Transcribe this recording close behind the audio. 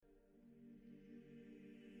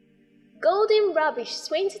Golden Rubbish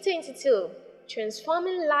 2022,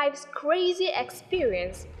 transforming life's crazy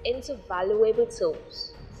experience into valuable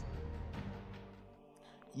tools.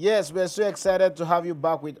 Yes, we're so excited to have you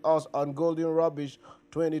back with us on Golden Rubbish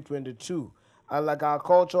 2022. And like our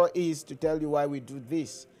culture is to tell you why we do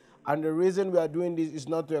this. And the reason we are doing this is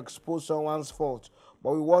not to expose someone's fault,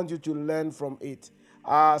 but we want you to learn from it.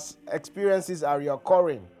 As experiences are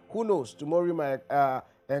recurring, who knows, tomorrow you might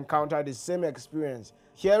encounter the same experience.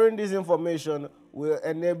 Hearing this information will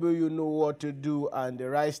enable you know what to do and the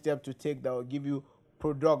right step to take that will give you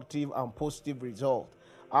productive and positive result.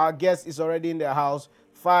 Our guest is already in the house,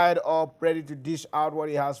 fired up, ready to dish out what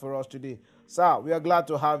he has for us today. Sir, we are glad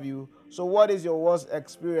to have you. So, what is your worst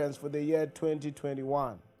experience for the year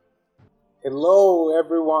 2021? Hello,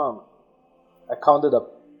 everyone. I count it a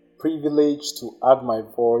privilege to add my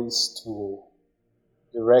voice to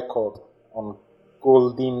the record on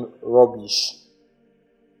Golden Rubbish.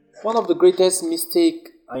 One of the greatest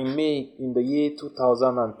mistakes I made in the year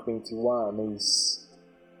 2021 is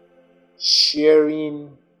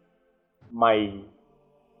sharing my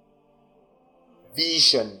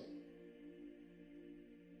vision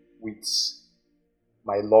with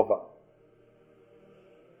my lover.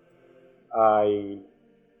 I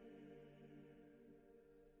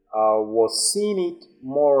was seeing it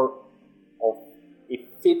more of a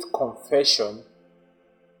faith confession,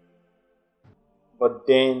 but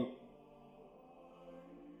then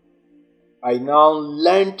I now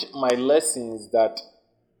learned my lessons that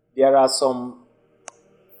there are some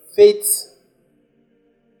faith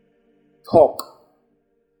talk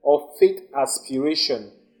or faith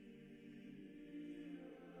aspiration.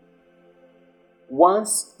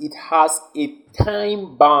 Once it has a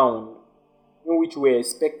time bound in which we're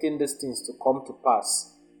expecting these things to come to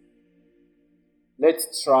pass,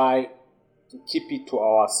 let's try to keep it to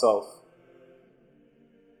ourselves.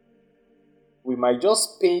 We might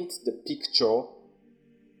just paint the picture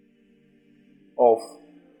of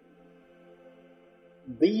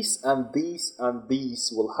this and this and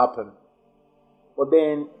this will happen. But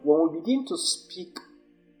then when we begin to speak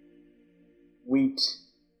with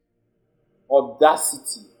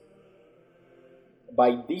audacity,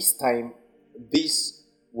 by this time this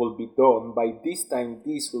will be done, by this time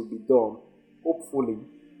this will be done, hopefully,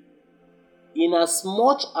 in as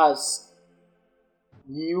much as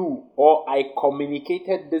you or I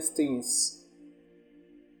communicated these things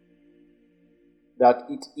that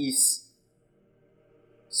it is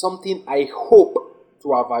something I hope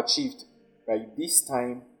to have achieved by this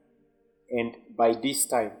time and by this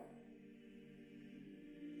time.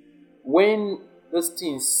 When these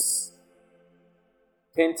things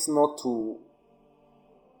tend not to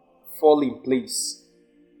fall in place,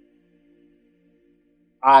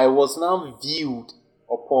 I was now viewed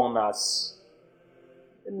upon as,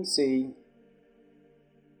 let me say,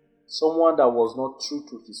 someone that was not true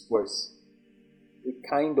to his words. A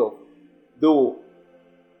kind of, though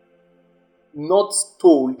not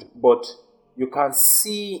told, but you can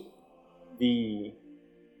see the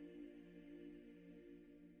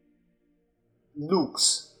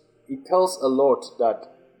looks. It tells a lot that,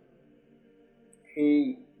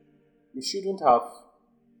 hey, you shouldn't have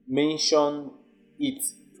mentioned it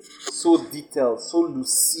so detailed, so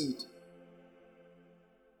lucid.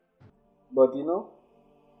 But in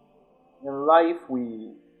life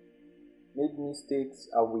we make mistakes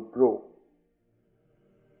and we grow.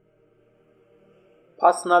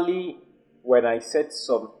 Personally, when I set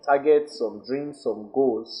some targets, some dreams, some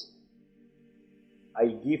goals, I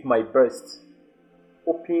give my best,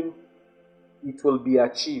 hoping it will be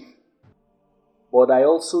achieved. But I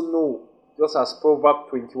also know, just as Proverbs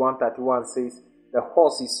 21:31 says, the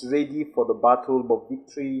horse is ready for the battle, but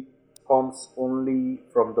victory comes only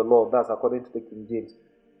from the Lord. That's according to the King James.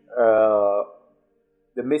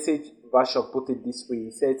 The Message version put it this way.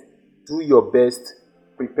 He said, do your best,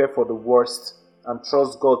 prepare for the worst, and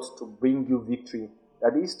trust God to bring you victory.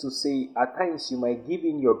 That is to say, at times you might give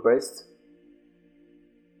in your best.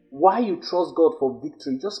 Why you trust God for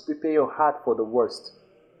victory? Just prepare your heart for the worst.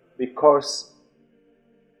 Because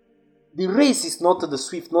the race is not to the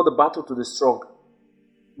swift, not the battle to the strong,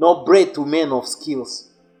 nor bread to men of skills.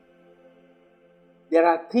 There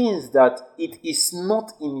are things that it is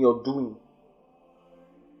not in your doing.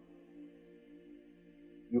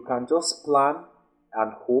 You can just plan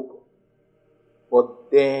and hope, but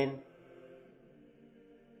then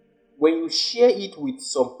when you share it with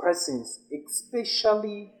some persons,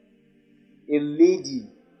 especially a lady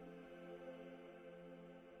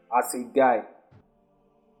as a guy,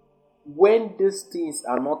 when these things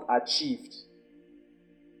are not achieved,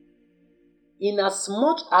 In as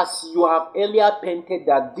much as you have earlier painted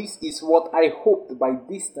that this is what I hoped by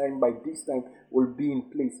this time will be in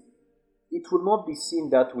place, it will not be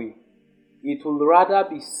seen that way. It will rather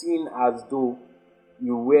be seen as though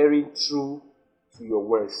you weren't true to your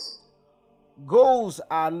words. Goals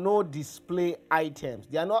are no display items.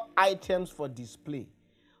 They are not items for display.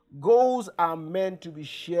 Goals are meant to be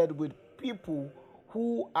shared with people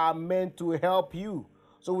who are meant to help you.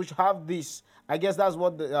 So we should have this. I guess that's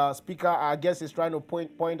what the speaker, I guess, is trying to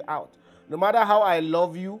point out. No matter how I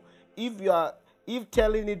love you, if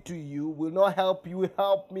telling it to you will not help you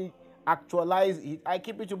help me actualize it, I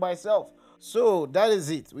keep it to myself. So that is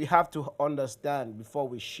it. We have to understand before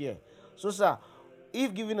we share. So, sir,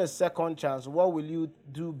 if given a second chance, what will you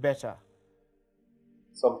do better?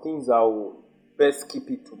 Some things I will best keep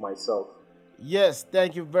it to myself. Yes,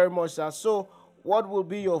 thank you very much, sir. So, what will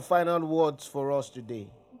be your final words for us today?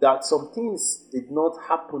 That some things did not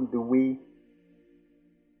happen the way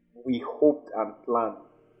we hoped and planned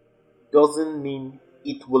doesn't mean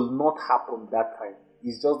it will not happen that time.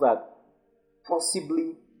 It's just that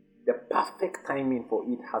possibly the perfect timing for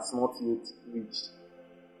it has not yet reached.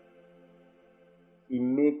 He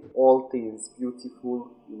made all things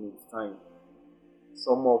beautiful in its time.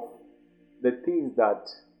 Some of the things that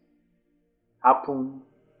happen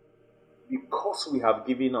because we have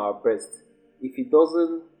given our best, if it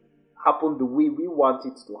doesn't happen the way we want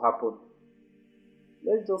it to happen,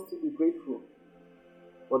 let's just be grateful.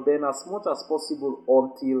 But then, as much as possible,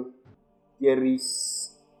 until there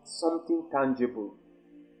is something tangible,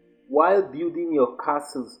 while building your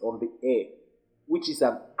castles on the air, which is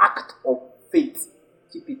an act of faith,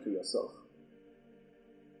 keep it to yourself.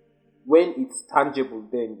 When it's tangible,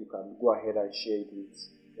 then you can go ahead and share it with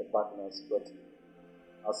your partners. But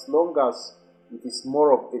as long as it is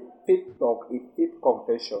more of a faith talk, a faith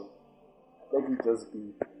confession, let it just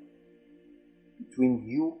be between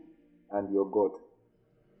you and your God.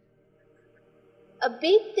 A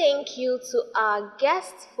big thank you to our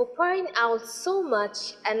guests for pouring out so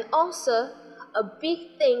much, and also a big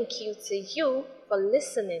thank you to you for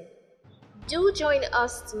listening. Do join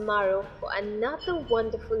us tomorrow for another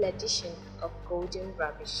wonderful edition of Golden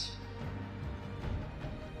Rubbish.